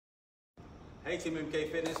Hey Team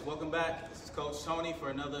MK Fitness, welcome back. This is Coach Tony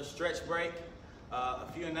for another stretch break. A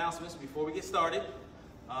few announcements before we get started.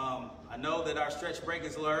 I know that our stretch break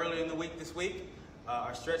is a little early in the week this week.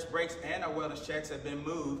 Our stretch breaks and our wellness checks have been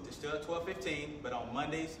moved. They're still at 12:15, but on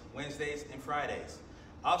Mondays, Wednesdays, and Fridays.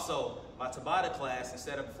 Also, my Tabata class,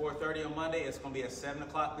 instead of 4:30 on Monday, it's going to be at 7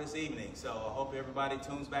 o'clock this evening. So I hope everybody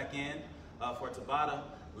tunes back in for Tabata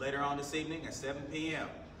later on this evening at 7 p.m.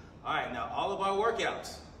 All right, now all of our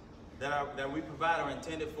workouts that we provide are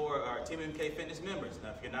intended for our Team MK Fitness members. Now,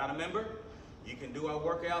 if you're not a member, you can do our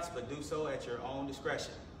workouts, but do so at your own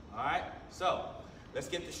discretion. All right, so let's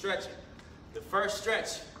get to stretching. The first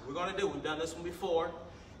stretch we're going to do, we've done this one before,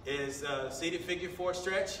 is seated figure 4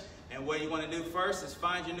 stretch. And what you want to do first is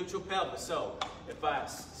find your neutral pelvis. So if I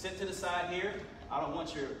sit to the side here, I don't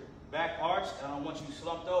want your back arched, and I don't want you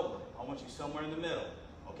slumped over. I want you somewhere in the middle,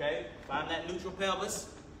 okay? Find that neutral pelvis.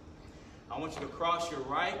 I want you to cross your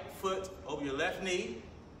right foot over your left knee,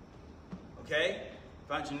 okay?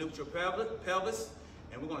 Find your neutral pelvis,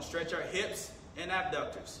 and we're going to stretch our hips and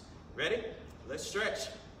abductors. Ready? Let's stretch.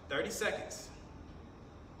 30 seconds.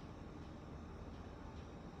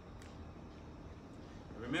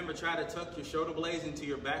 Remember, try to tuck your shoulder blades into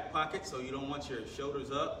your back pocket so you don't want your shoulders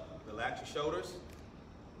up. Relax your shoulders.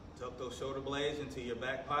 Tuck those shoulder blades into your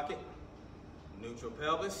back pocket. Neutral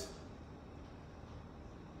pelvis.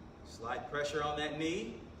 Slight pressure on that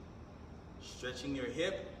knee, stretching your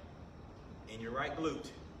hip and your right glute.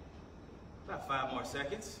 About 5 more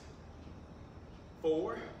seconds.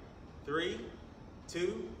 4, 3,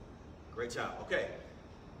 2, great job. Okay,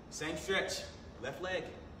 same stretch, left leg.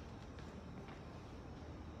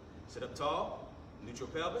 Sit up tall, neutral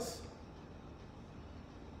pelvis,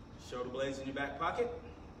 shoulder blades in your back pocket.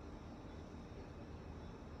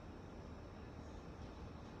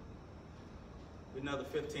 Another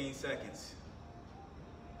 15 seconds.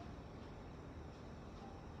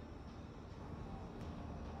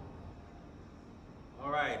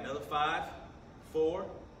 All right, another 5, 4,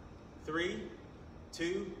 3,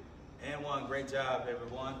 2, and 1. Great job,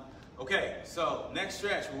 everyone. Okay, so next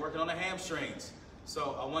stretch, we're working on the hamstrings.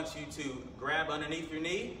 So I want you to grab underneath your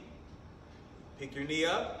knee, pick your knee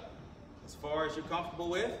up as far as you're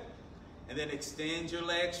comfortable with, and then extend your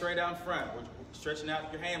leg straight out in front. We're stretching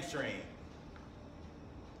out your hamstring.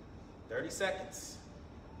 30 seconds.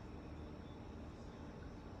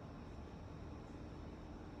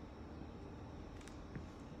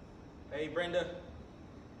 Hey, Brenda.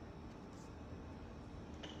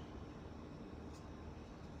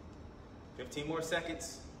 $15 more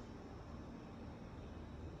seconds.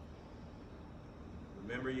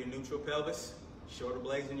 Remember your neutral pelvis, shoulder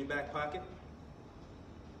blades in your back pocket.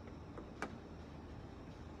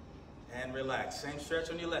 And relax. Same stretch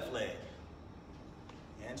on your left leg.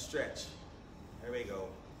 And stretch. There we go.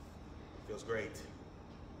 Feels great.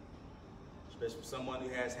 Especially for someone who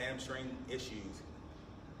has hamstring issues.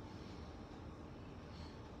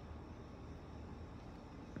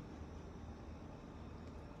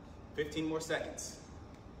 $15 more seconds.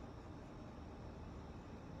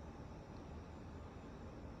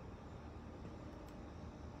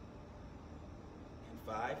 And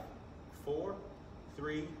 5, 4,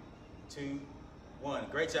 3, 2, 1.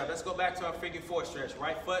 Great job. Let's go back to our figure 4 stretch.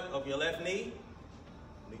 Right foot over your left knee,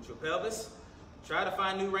 neutral pelvis. Try to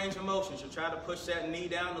find new range of motion. So try to push that knee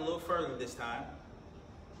down a little further this time.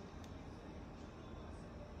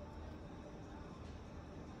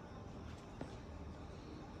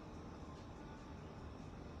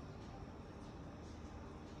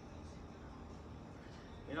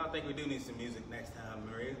 You know, I think we do need some music next time,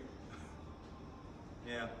 Maria.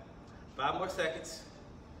 Yeah. 5 more seconds.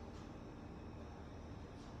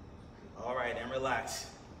 All right, and relax.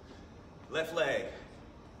 Left leg.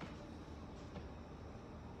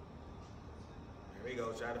 There we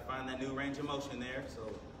go. Try to find that new range of motion there. So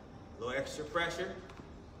a little extra pressure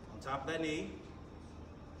on top of that knee.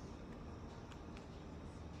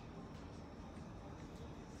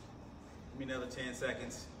 Give me another 10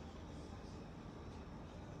 seconds.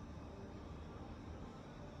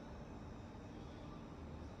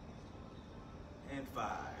 And 5,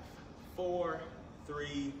 4,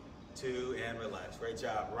 3, 2, and relax. Great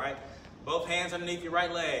job, right? Both hands underneath your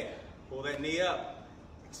right leg. Pull that knee up.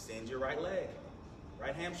 Extend your right leg.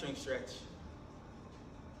 Right hamstring stretch.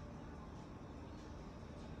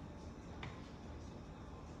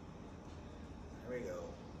 There we go.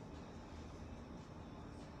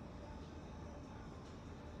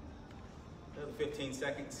 Another 15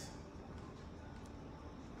 seconds.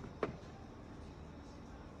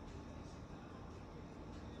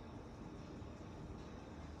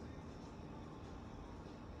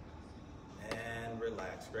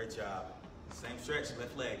 Relax. Great job. Same stretch,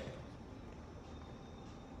 left leg.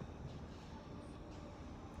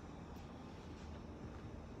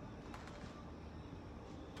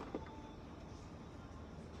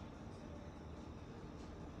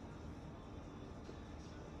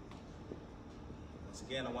 Once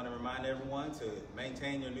again, I want to remind everyone to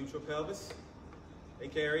maintain your neutral pelvis. Hey,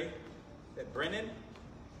 Carrie. Is that Brennan?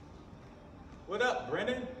 What up,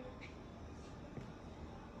 Brennan?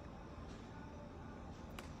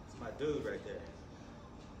 That's my dude right there.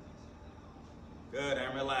 Good,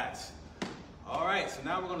 and relax. All right, so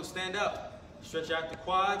now we're gonna stand up. Stretch out the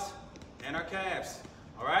quads and our calves.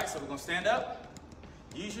 All right, so we're gonna stand up.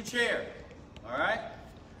 Use your chair, all right?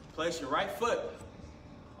 Place your right foot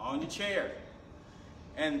on your chair.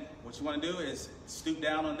 And what you wanna do is stoop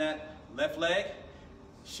down on that left leg,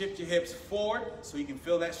 shift your hips forward so you can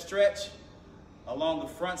feel that stretch along the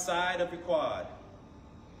front side of your quad.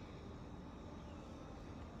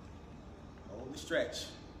 Hold the stretch.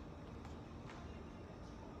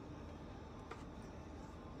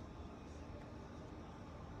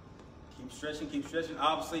 Keep stretching, keep stretching.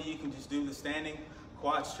 Obviously, you can just do the standing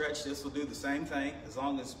quad stretch. This will do the same thing as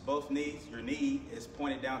long as both knees, your knee is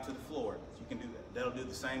pointed down to the floor. You can do that. That'll do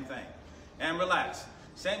the same thing. And relax.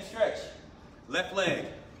 Same stretch. Left leg.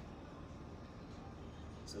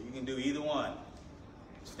 So you can do either one.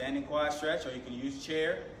 Standing quad stretch, or you can use a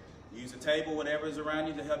chair, use a table, whatever is around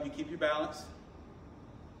you to help you keep your balance.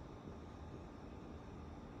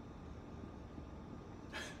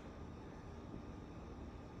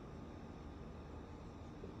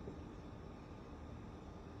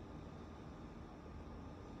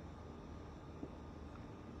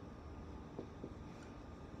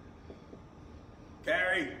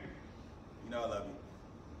 Carrie, you know I love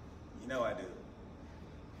you. You know I do.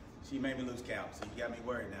 She made me lose count, so you got me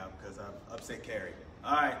worried now because I've upset Carrie.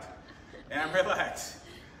 All right, and relax.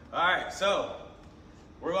 All right, so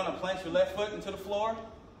we're gonna plant your left foot into the floor,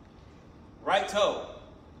 right toe,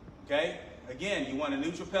 okay? Again, you want a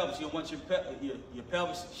neutral pelvis. You don't want your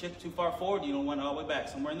pelvis shift too far forward. You don't want it all the way back,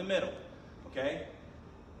 somewhere in the middle, okay?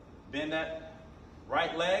 Bend that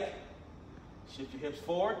right leg, shift your hips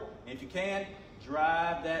forward. And if you can,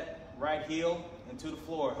 drive that right heel into the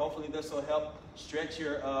floor. Hopefully this will help stretch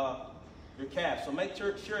your calf. So make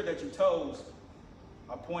sure that your toes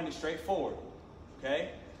are pointed straight forward, okay?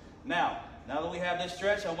 Now that we have this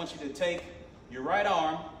stretch, I want you to take your right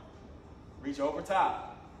arm, reach over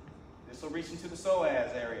top. This will reach into the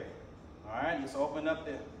psoas area. All right, just open up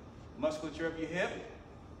the musculature of your hip.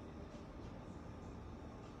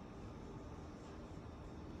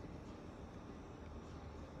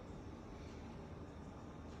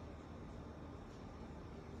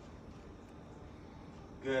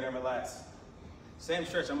 Good, and relax. Same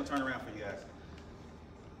stretch, I'm gonna turn around for you guys.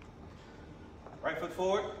 Right foot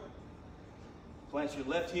forward. Plant your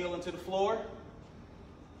left heel into the floor.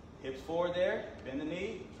 Hips forward there, bend the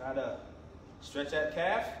knee. Try to stretch that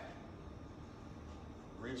calf.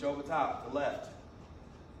 Reach over top, the left.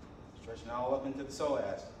 Stretching all up into the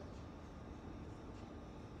psoas.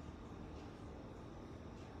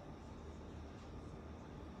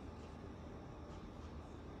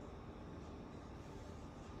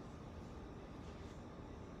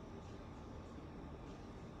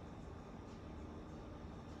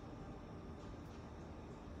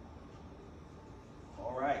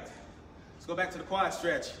 Let's go back to the quad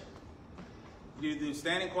stretch. You can do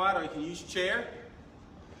standing quad, or you can use your chair.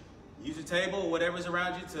 Use a table, whatever's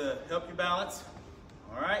around you to help you balance.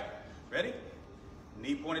 All right, ready?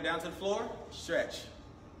 Knee pointed down to the floor, stretch.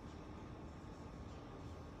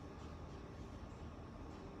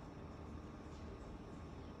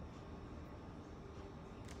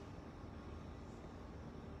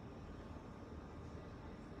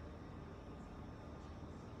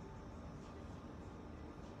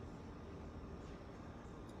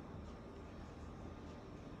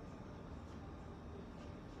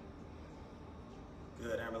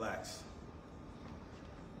 Good, and relax.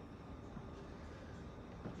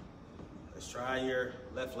 Let's try your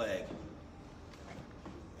left leg.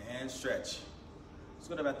 And stretch. What's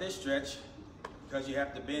good about this stretch, because you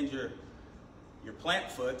have to bend your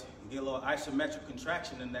plant foot, you get a little isometric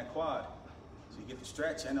contraction in that quad. So you get the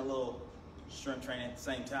stretch and a little strength training at the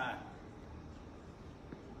same time.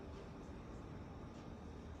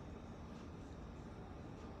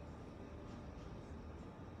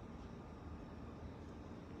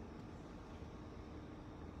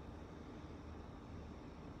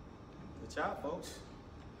 Good job, folks.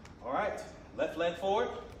 All right, left leg forward.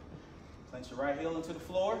 Plant your right heel into the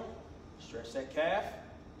floor. Stretch that calf.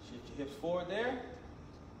 Shift your hips forward there.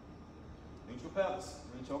 Neutral pelvis.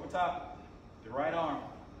 Reach over top. Your right arm.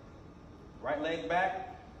 Right Right leg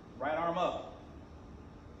back, right arm up.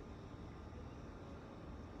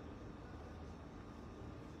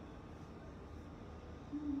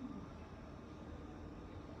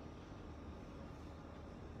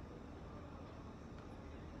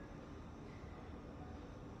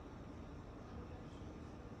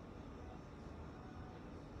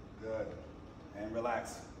 Good. And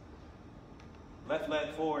relax. Left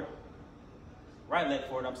leg forward. Right leg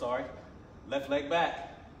forward, I'm sorry. Left leg back.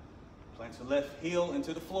 Plant your left heel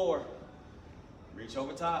into the floor. Reach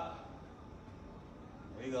over top.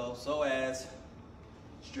 There you go. So as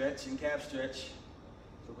stretch and calf stretch.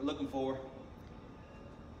 That's what we're looking for.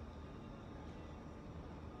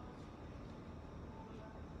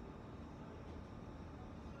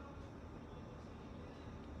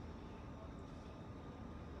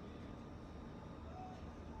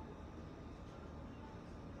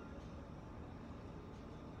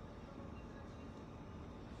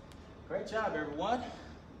 Great job, everyone.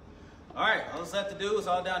 All right, all that's left to do is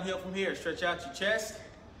all downhill from here. Stretch out your chest,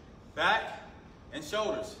 back, and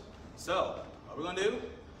shoulders. So, what we're gonna do,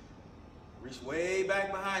 reach way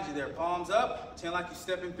back behind you there, palms up, pretend like you're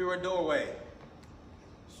stepping through a doorway.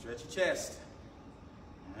 Stretch your chest,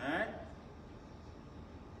 all right?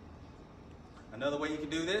 Another way you can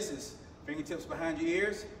do this is fingertips behind your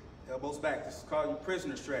ears, elbows back. This is called your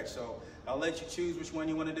prisoner stretch, so I'll let you choose which one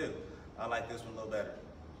you wanna do. I like this one a little better.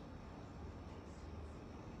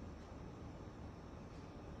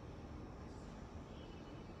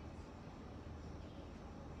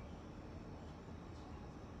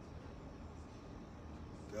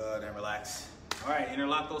 Good, and relax. All right,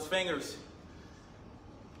 interlock those fingers.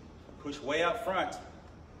 Push way out front.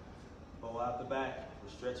 Pull out the back. We're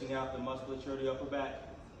stretching out the musculature of the upper back.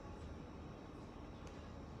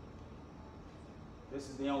 This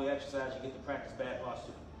is the only exercise you get to practice bad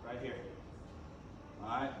posture, right here. All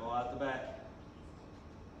right, pull out the back.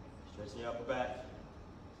 Stretch the upper back.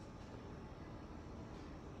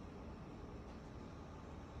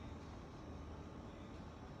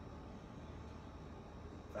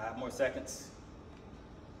 Five more seconds.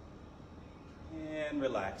 And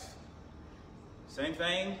relax. Same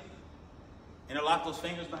thing. Interlock those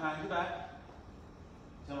fingers behind your back.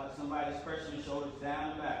 Tell like somebody's pressing your shoulders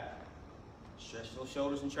down and back. Stretch those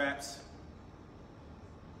shoulders and traps.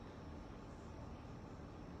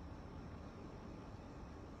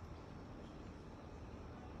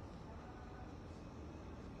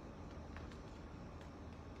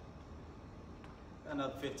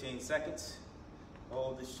 Another 15 seconds.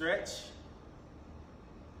 Hold the stretch.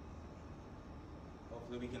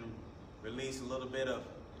 Hopefully we can release a little bit of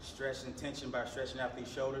stress and tension by stretching out these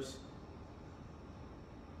shoulders.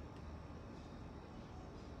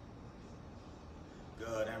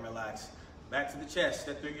 Good, and relax. Back to the chest,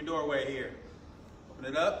 step through your doorway here. Open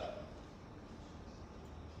it up.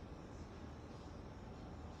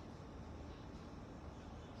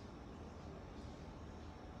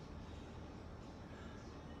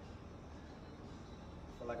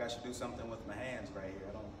 I feel like I should do something with my hands right here.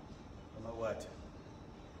 I don't know what.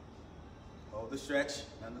 Hold the stretch,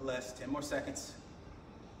 nonetheless, 10 more seconds.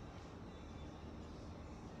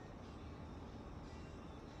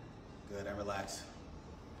 Good, and relax.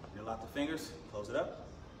 Interlock the fingers, close it up.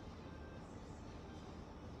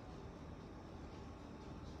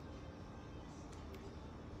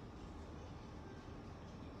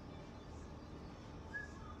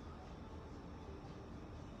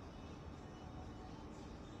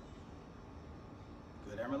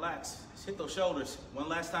 Good, and relax. Let's hit those shoulders one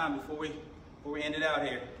last time before we end it out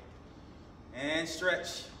here. And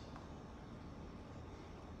stretch.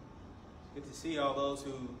 Good to see all those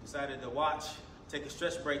who decided to watch, take a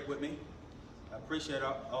stretch break with me. I appreciate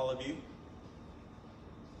all of you.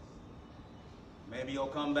 Maybe you'll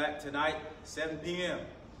come back tonight, 7 p.m.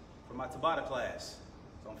 for my Tabata class.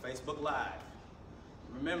 It's on Facebook Live.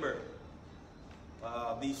 Remember,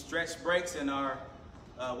 these stretch breaks and our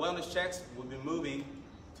wellness checks will be moving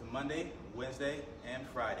to Monday, Wednesday, and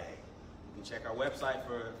Friday. You can check our website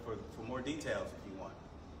for more details if you want.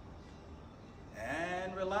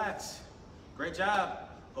 And relax. Great job.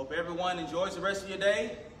 Hope everyone enjoys the rest of your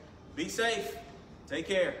day. Be safe. Take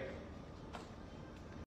care.